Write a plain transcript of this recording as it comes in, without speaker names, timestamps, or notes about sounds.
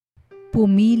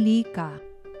Pumili ka.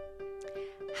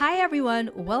 Hi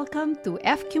everyone! Welcome to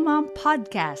FQ Mom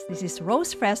Podcast. This is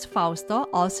Rose Fres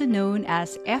Fausto, also known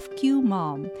as FQ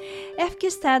Mom. FQ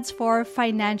stands for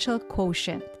Financial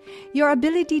Quotient, your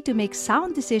ability to make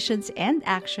sound decisions and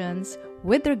actions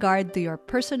with regard to your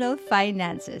personal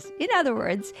finances. In other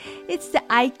words, it's the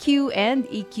IQ and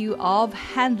EQ of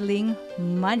handling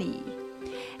money.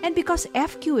 And because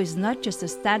FQ is not just a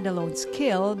standalone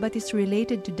skill, but it's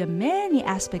related to the many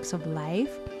aspects of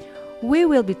life, we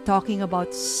will be talking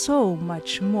about so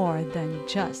much more than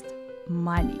just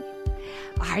money.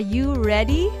 Are you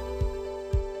ready?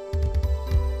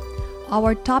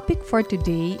 Our topic for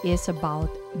today is about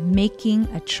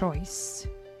making a choice.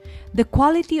 The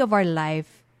quality of our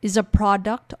life is a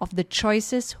product of the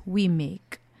choices we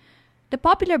make. The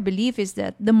popular belief is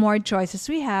that the more choices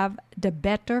we have, the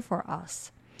better for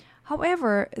us.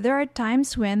 However, there are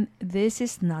times when this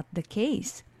is not the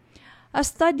case. A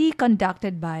study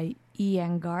conducted by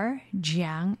Iyengar,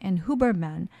 Jiang, and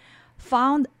Huberman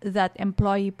found that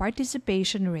employee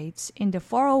participation rates in the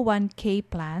 401k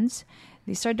plans,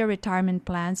 these are the retirement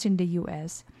plans in the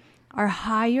US, are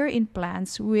higher in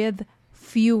plans with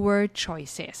fewer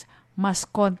choices. Mas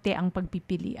konti ang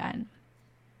pagpipilian.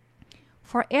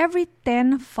 For every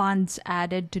 10 funds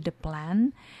added to the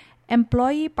plan,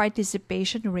 employee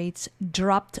participation rates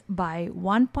dropped by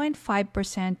 1.5%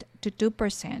 to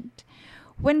 2%.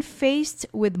 When faced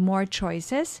with more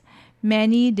choices,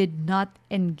 many did not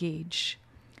engage.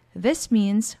 This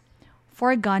means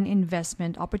foregone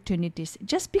investment opportunities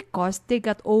just because they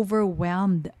got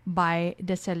overwhelmed by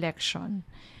the selection.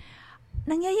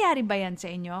 Nangyayari ba yan sa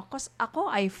inyo? Because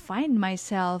I find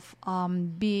myself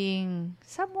being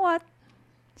somewhat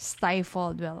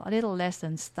stifled. Well, a little less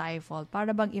than stifled.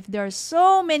 Para bang if there are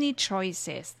so many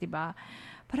choices, diba?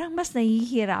 Parang mas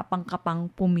nahihirapan ka pang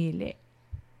pumili.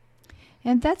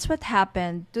 And that's what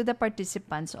happened to the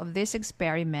participants of this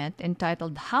experiment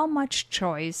entitled How Much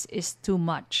Choice is Too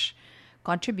Much?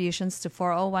 Contributions to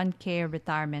 401k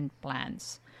Retirement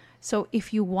Plans. So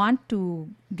if you want to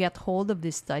get hold of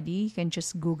this study, you can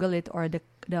just Google it, or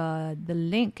the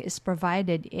link is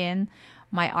provided in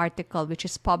my article, which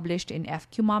is published in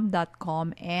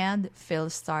fqmom.com and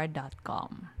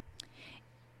philstar.com.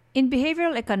 In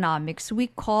behavioral economics, we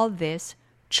call this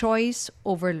choice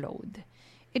overload.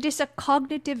 It is a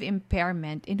cognitive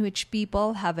impairment in which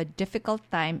people have a difficult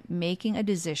time making a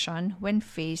decision when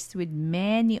faced with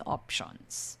many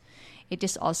options. It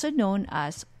is also known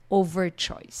as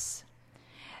overchoice.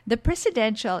 The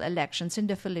presidential elections in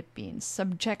the Philippines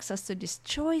subjects us to this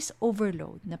choice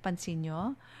overload. Napansin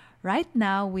nyo? Right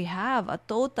now, we have a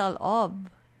total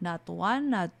of not 1,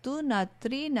 not 2, not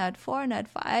 3, not 4, not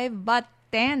 5, but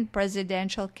 10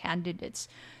 presidential candidates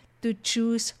to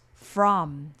choose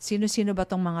from. Sino-sino ba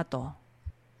tong mga to?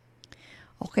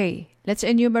 Okay, let's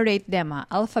enumerate them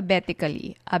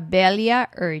alphabetically. Abelia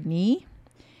Ernie,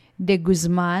 De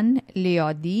Guzman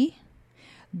Leody,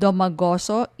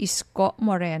 Domagoso Isko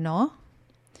Moreno,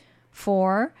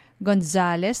 4.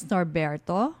 Gonzales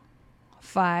Norberto,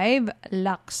 5.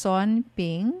 Lacson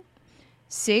Ping,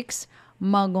 6.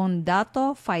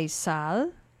 Magondato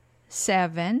Faisal,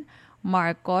 7.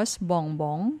 Marcos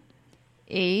Bongbong,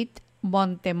 8.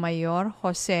 Montemayor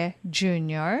Jose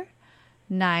Jr.,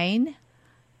 9.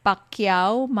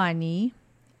 Pacquiao Manny,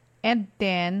 and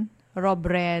 10.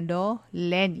 Robredo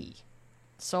Lenny.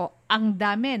 So, ang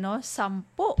dami, no? 10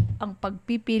 ang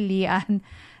pagpipilian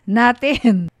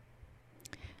natin.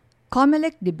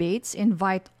 COMELEC debates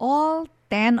invite all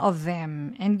 10 of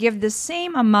them and give the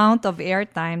same amount of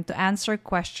airtime to answer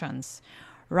questions.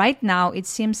 Right now, it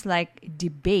seems like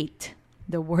debate.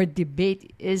 The word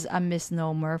debate is a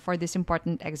misnomer for this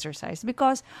important exercise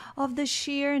because of the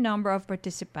sheer number of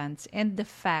participants and the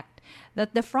fact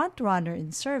that the front runner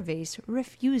in surveys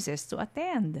refuses to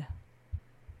attend.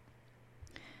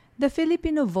 The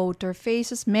Filipino voter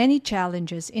faces many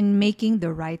challenges in making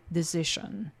the right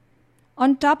decision.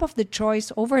 On top of the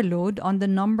choice overload on the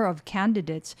number of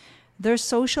candidates, there's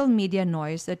social media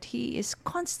noise that he is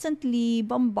constantly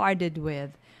bombarded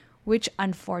with, which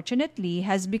unfortunately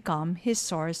has become his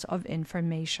source of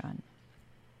information.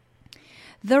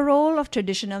 The role of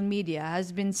traditional media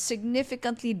has been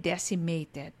significantly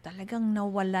decimated, talagang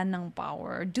nawalan ng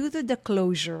power due to the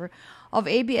closure of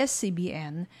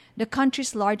ABS-CBN, the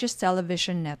country's largest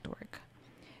television network.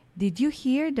 Did you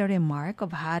hear the remark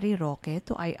of Harry Roque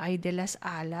to Ay de las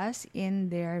Alas in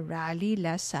their rally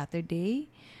last Saturday?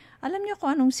 Alam niyo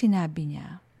kung anong sinabi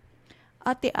niya?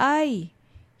 Ate Ay,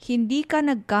 hindi ka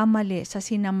nagkamali sa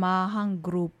sinamahang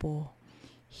grupo.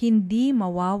 Hindi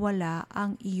mawawala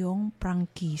ang iyong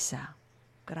prangkisa.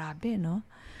 Grabe, no?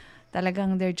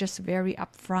 Talagang they're just very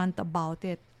upfront about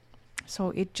it.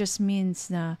 So it just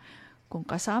means na kung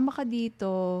kasama ka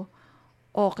dito,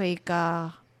 okay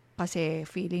ka kasi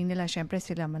feeling nila syempre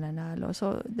sila mananalo.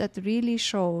 So that really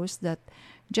shows that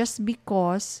just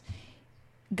because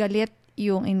galit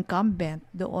yung incumbent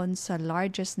doon sa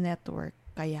largest network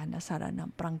kaya nasara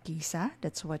ng prangkisa,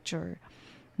 that's what you're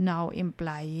now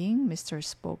implying, Mr.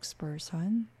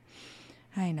 Spokesperson.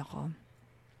 Ay nako.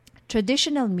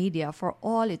 Traditional media, for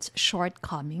all its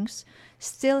shortcomings,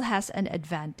 still has an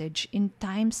advantage in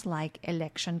times like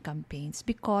election campaigns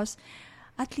because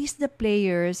at least the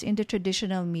players in the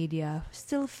traditional media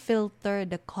still filter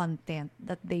the content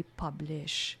that they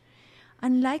publish.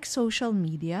 Unlike social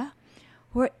media,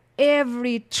 where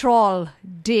every troll,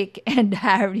 Dick, and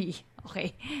Harry.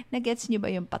 Okay, nagets niyo ba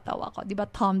yung patawa ko? Di ba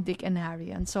Tom, Dick, and Harry?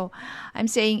 And so, I'm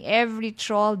saying every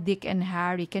troll, Dick, and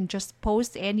Harry can just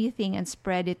post anything and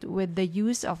spread it with the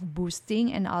use of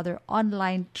boosting and other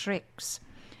online tricks.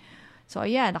 So,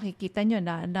 ayan, nakikita nyo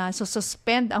na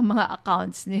suspend ang mga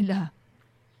accounts nila.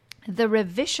 The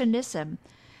revisionism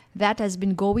that has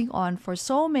been going on for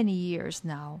so many years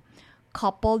now,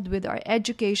 coupled with our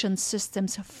education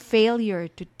system's failure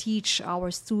to teach our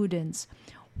students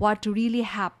what really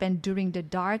happened during the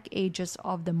dark ages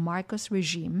of the Marcos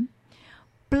regime,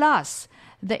 plus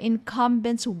the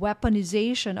incumbents'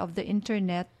 weaponization of the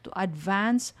internet to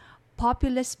advance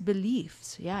populist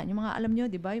beliefs. Yan, yung mga alam nyo,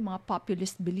 di ba? Yung mga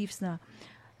populist beliefs na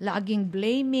laging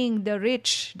blaming the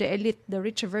rich, the elite, the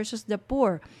rich versus the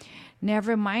poor.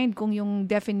 Never mind kung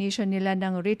yung definition nila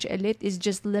ng rich elite is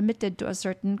just limited to a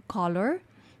certain color,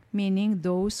 meaning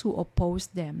those who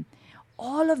oppose them.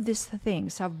 All of these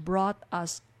things have brought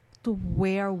us to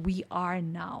where we are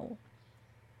now.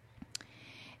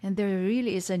 And there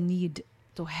really is a need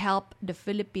to help the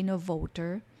Filipino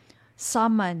voter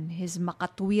summon his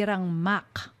makatwirang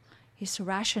mak, his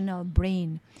rational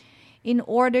brain, in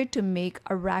order to make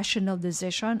a rational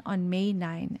decision on May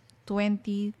 9,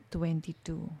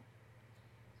 2022.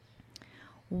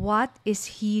 What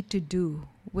is he to do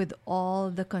with all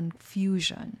the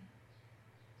confusion?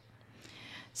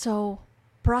 So,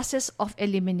 process of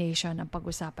elimination ang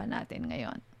pag-usapan natin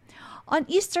ngayon. On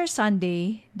Easter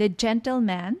Sunday, the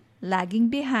gentleman lagging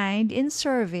behind in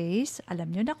surveys,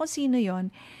 alam nyo na kung sino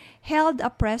yon, held a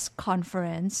press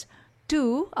conference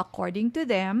to, according to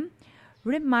them,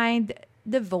 remind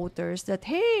the voters that,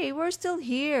 hey, we're still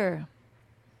here.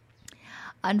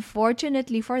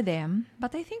 Unfortunately for them,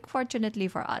 but I think fortunately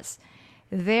for us,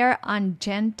 their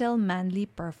ungentlemanly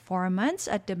performance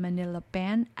at the Manila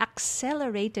Pen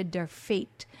accelerated their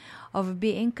fate of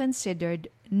being considered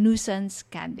nuisance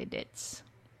candidates.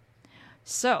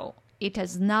 So, it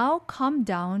has now come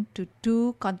down to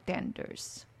two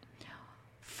contenders,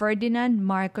 Ferdinand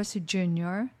Marcos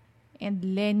Jr.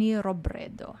 and Leni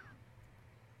Robredo.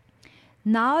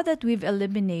 Now that we've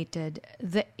eliminated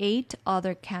the 8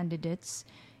 other candidates,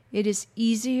 it is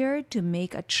easier to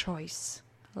make a choice.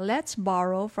 Let's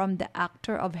borrow from the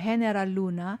actor of General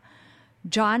Luna,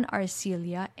 John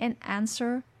Arcilla, and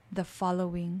answer the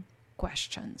following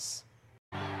questions.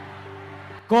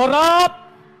 Korap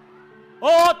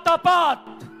o tapat?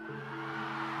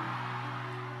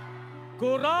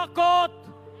 Kurakot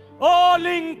o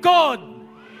lingkod?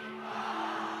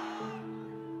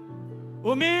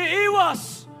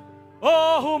 Umiiwas o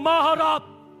humaharap?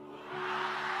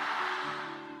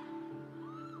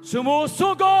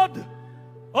 Sumusugod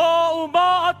o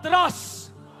umaatras?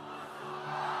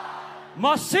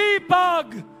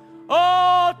 Masipag o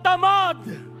tamad?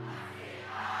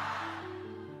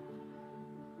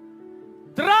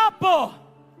 Trapo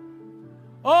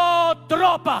o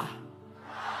tropa?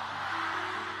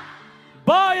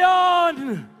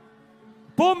 Bayan,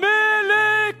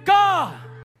 pumili ka!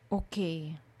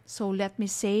 Okay, so let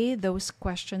me say those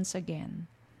questions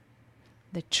again.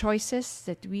 The choices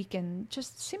that we can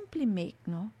just simply make,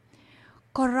 no?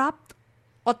 Corrupt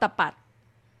o tapat?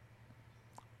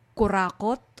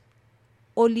 Kurakot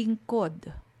o lingkod?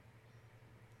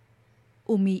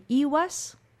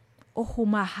 Umiiwas o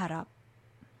humaharap?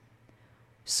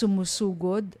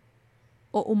 Sumusugod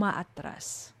o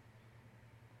umaatras?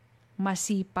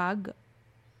 Masipag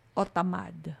o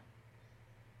tamad?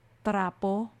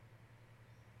 Trapo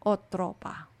o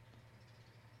tropa?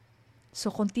 So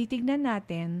kung titignan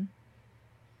natin,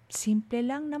 simple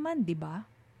lang naman, di ba?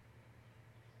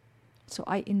 So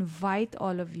I invite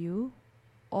all of you,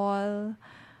 all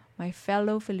my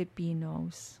fellow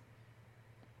Filipinos,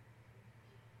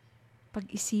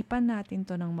 pag-isipan natin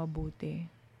to ng mabuti.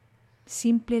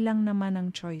 Simple lang naman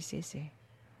ang choices eh.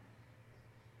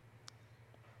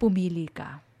 Pumili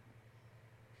ka.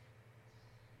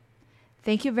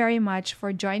 Thank you very much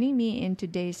for joining me in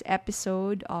today's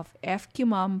episode of FQ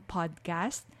Mom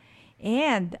Podcast.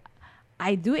 And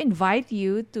I do invite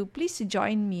you to please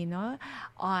join me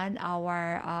on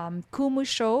our Kumu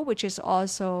show, which is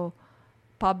also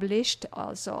published,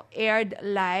 also aired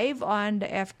live on the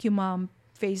FQ Mom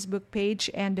Facebook page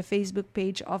and the Facebook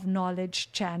page of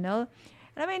Knowledge Channel.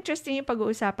 Alam mo, interesting yung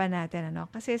pag-uusapan natin,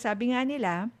 Kasi sabi nga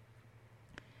nila,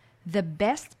 the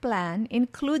best plan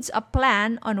includes a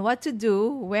plan on what to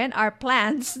do when our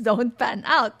plans don't pan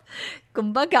out.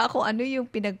 Kumbaga, kung ano yung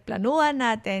pinagplanuhan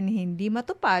natin hindi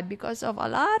matupad because of a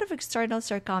lot of external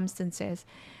circumstances,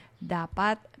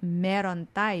 dapat meron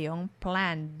tayong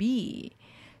plan B.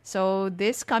 So,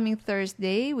 this coming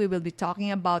Thursday, we will be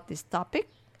talking about this topic.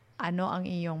 Ano ang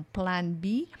iyong plan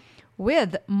B?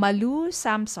 With Malu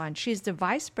Samson. She's the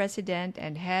Vice President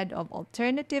and Head of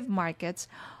Alternative Markets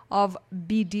of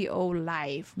BDO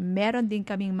Live. Meron din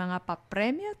kaming mga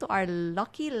papremyo to our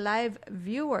lucky live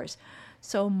viewers.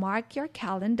 So, mark your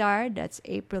calendar. That's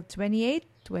April 28,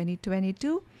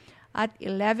 2022 at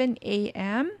 11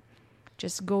 a.m.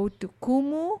 Just go to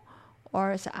Kumu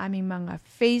or sa aming mga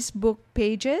Facebook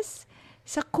pages.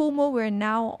 Sa Kumu, we're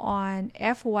now on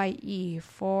FYE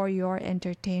for your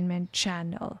entertainment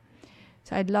channel.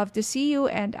 So I'd love to see you,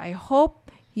 and I hope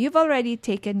you've already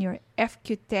taken your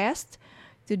FQ test.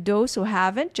 To those who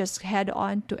haven't, just head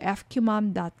on to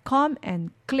fqmom.com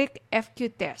and click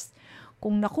FQ test.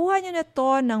 Kung nakuha nyo na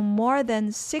to ng more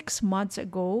than 6 months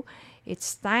ago,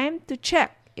 it's time to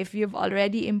check if you've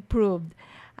already improved.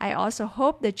 I also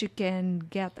hope that you can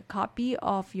get a copy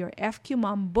of your FQ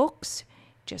Mom books.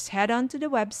 Just head on to the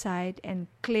website and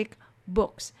click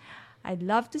books. I'd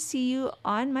love to see you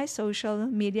on my social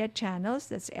media channels.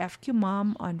 That's FQ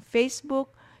Mom on Facebook,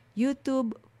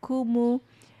 YouTube, Kumu,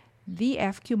 the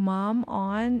FQ Mom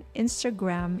on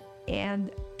Instagram and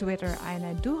Twitter. And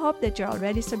I do hope that you're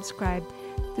already subscribed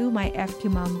to my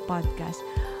FQ Mom podcast.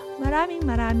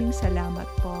 Maraming salamat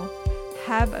po.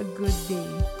 Have a good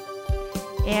day.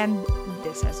 And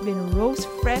this has been Rose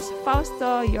Fresh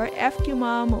Fausto, your FQ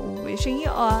Mom, wishing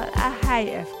you all a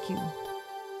high FQ.